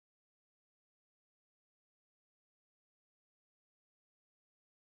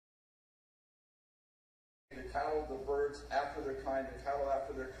cattle, the birds after their kind, the cattle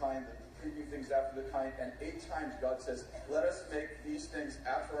after their kind, the creeping things after their kind, and 8 times God says, let us make these things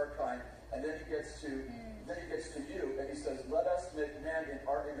after our kind, and then he gets to you, and he says, let us make man in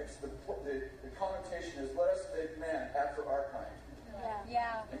our image. The connotation is, let us make man after our kind.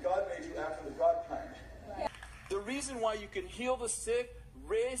 Yeah. And God made you after the God kind. Yeah. The reason why you can heal the sick,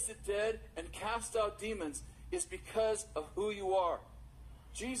 raise the dead, and cast out demons is because of who you are.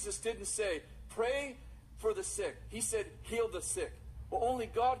 Jesus didn't say, pray for the sick. He said, heal the sick. Well, only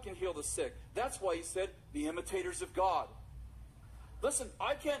God can heal the sick. That's why he said, be imitators of God. Listen,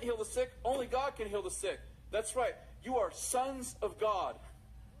 I can't heal the sick. Only God can heal the sick. That's right. You are sons of God.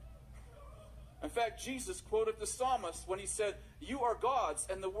 In fact, Jesus quoted the psalmist when he said, you are gods,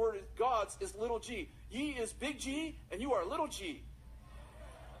 and the word gods is little g. Ye is big G, and you are little g.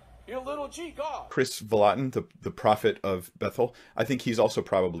 You're little g, God. Kris Vallotton, the prophet of Bethel, I think he's also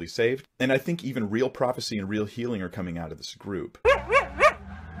probably saved. And I think even real prophecy and real healing are coming out of this group.